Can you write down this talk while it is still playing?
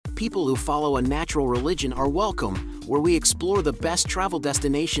people who follow a natural religion are welcome, where we explore the best travel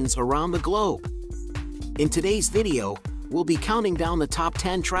destinations around the globe. In today's video, we'll be counting down the top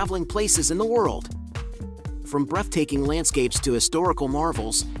 10 traveling places in the world. From breathtaking landscapes to historical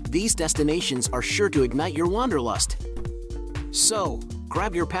marvels, these destinations are sure to ignite your wanderlust. So,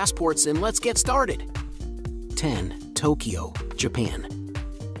 grab your passports and let's get started. 10. Tokyo, Japan.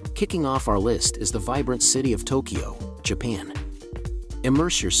 Kicking off our list is the vibrant city of Tokyo, Japan.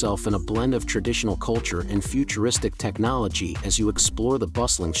 Immerse yourself in a blend of traditional culture and futuristic technology as you explore the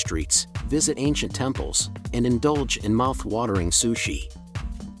bustling streets, visit ancient temples, and indulge in mouth-watering sushi.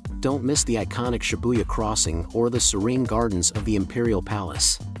 Don't miss the iconic Shibuya Crossing or the serene gardens of the Imperial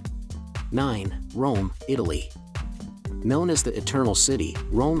Palace. 9. Rome, Italy. Known as the Eternal City,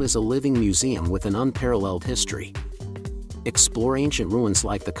 Rome is a living museum with an unparalleled history. Explore ancient ruins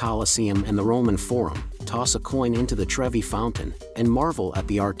like the Colosseum and the Roman Forum, toss a coin into the Trevi Fountain, and marvel at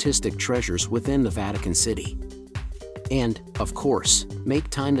the artistic treasures within the Vatican City. And, of course, make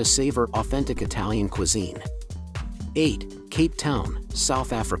time to savor authentic Italian cuisine. 8. Cape Town,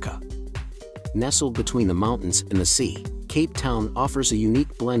 South Africa. Nestled between the mountains and the sea, Cape Town offers a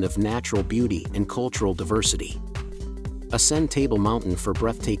unique blend of natural beauty and cultural diversity. Ascend Table Mountain for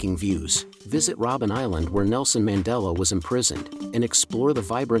breathtaking views, visit Robben Island where Nelson Mandela was imprisoned, and explore the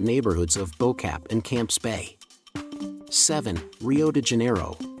vibrant neighborhoods of Bocap and Camps Bay. 7. Rio de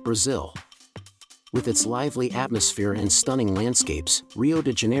Janeiro, Brazil. With its lively atmosphere and stunning landscapes, Rio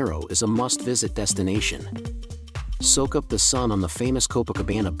de Janeiro is a must-visit destination. Soak up the sun on the famous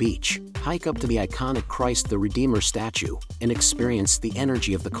Copacabana beach, hike up to the iconic Christ the Redeemer statue, and experience the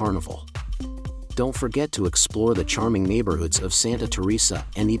energy of the carnival. Don't forget to explore the charming neighborhoods of Santa Teresa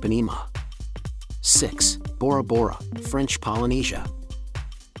and Ipanema. 6. Bora Bora, French Polynesia.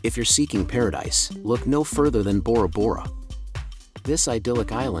 If you're seeking paradise, look no further than Bora Bora. This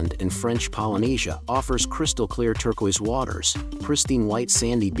idyllic island in French Polynesia offers crystal-clear turquoise waters, pristine white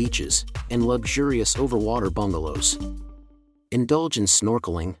sandy beaches, and luxurious overwater bungalows. Indulge in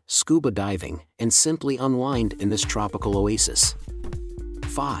snorkeling, scuba diving, and simply unwind in this tropical oasis.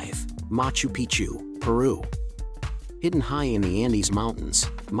 5. Machu Picchu, Peru. Hidden high in the Andes Mountains,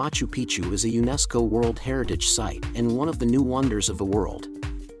 Machu Picchu is a UNESCO World Heritage Site and one of the new wonders of the world.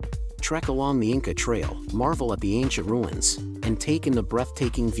 Trek along the Inca Trail, marvel at the ancient ruins, and take in the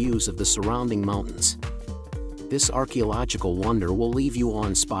breathtaking views of the surrounding mountains. This archaeological wonder will leave you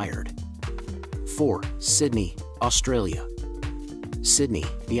awe-inspired. 4. Sydney, Australia. Sydney,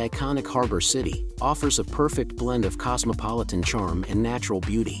 the iconic harbour city, offers a perfect blend of cosmopolitan charm and natural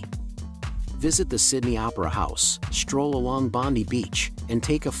beauty. Visit the Sydney Opera House, stroll along Bondi Beach, and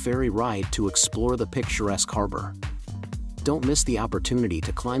take a ferry ride to explore the picturesque harbour. Don't miss the opportunity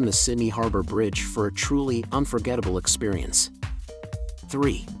to climb the Sydney Harbour Bridge for a truly unforgettable experience.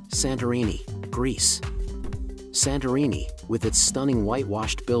 3. Santorini, Greece. Santorini, with its stunning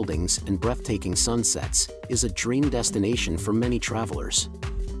whitewashed buildings and breathtaking sunsets, is a dream destination for many travelers.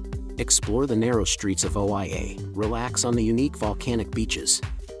 Explore the narrow streets of Oia, relax on the unique volcanic beaches,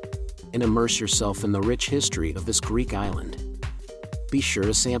 and immerse yourself in the rich history of this Greek island. Be sure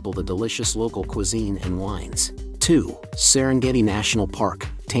to sample the delicious local cuisine and wines. 2. Serengeti National Park,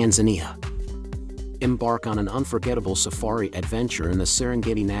 Tanzania. Embark on an unforgettable safari adventure in the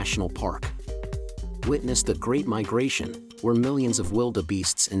Serengeti National Park. Witness the Great Migration, where millions of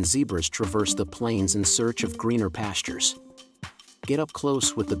wildebeests and zebras traverse the plains in search of greener pastures. Get up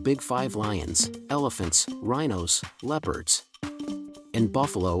close with the big five lions, elephants, rhinos, leopards, and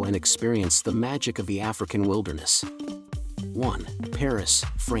buffalo and experience the magic of the African wilderness. 1. Paris,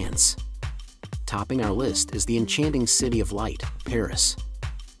 France. Topping our list is the enchanting City of Light, Paris.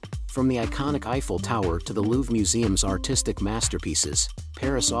 From the iconic Eiffel Tower to the Louvre Museum's artistic masterpieces,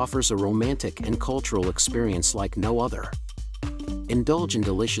 Paris offers a romantic and cultural experience like no other. Indulge in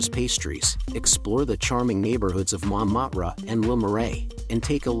delicious pastries, explore the charming neighborhoods of Montmartre and Le Marais, and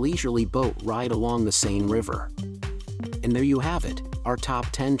take a leisurely boat ride along the Seine River. And there you have it, our top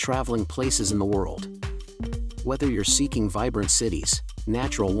 10 traveling places in the world. Whether you're seeking vibrant cities,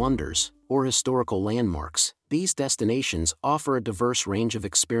 natural wonders, or historical landmarks, these destinations offer a diverse range of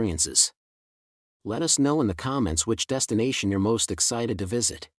experiences. Let us know in the comments which destination you're most excited to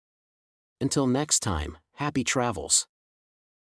visit. Until next time, happy travels.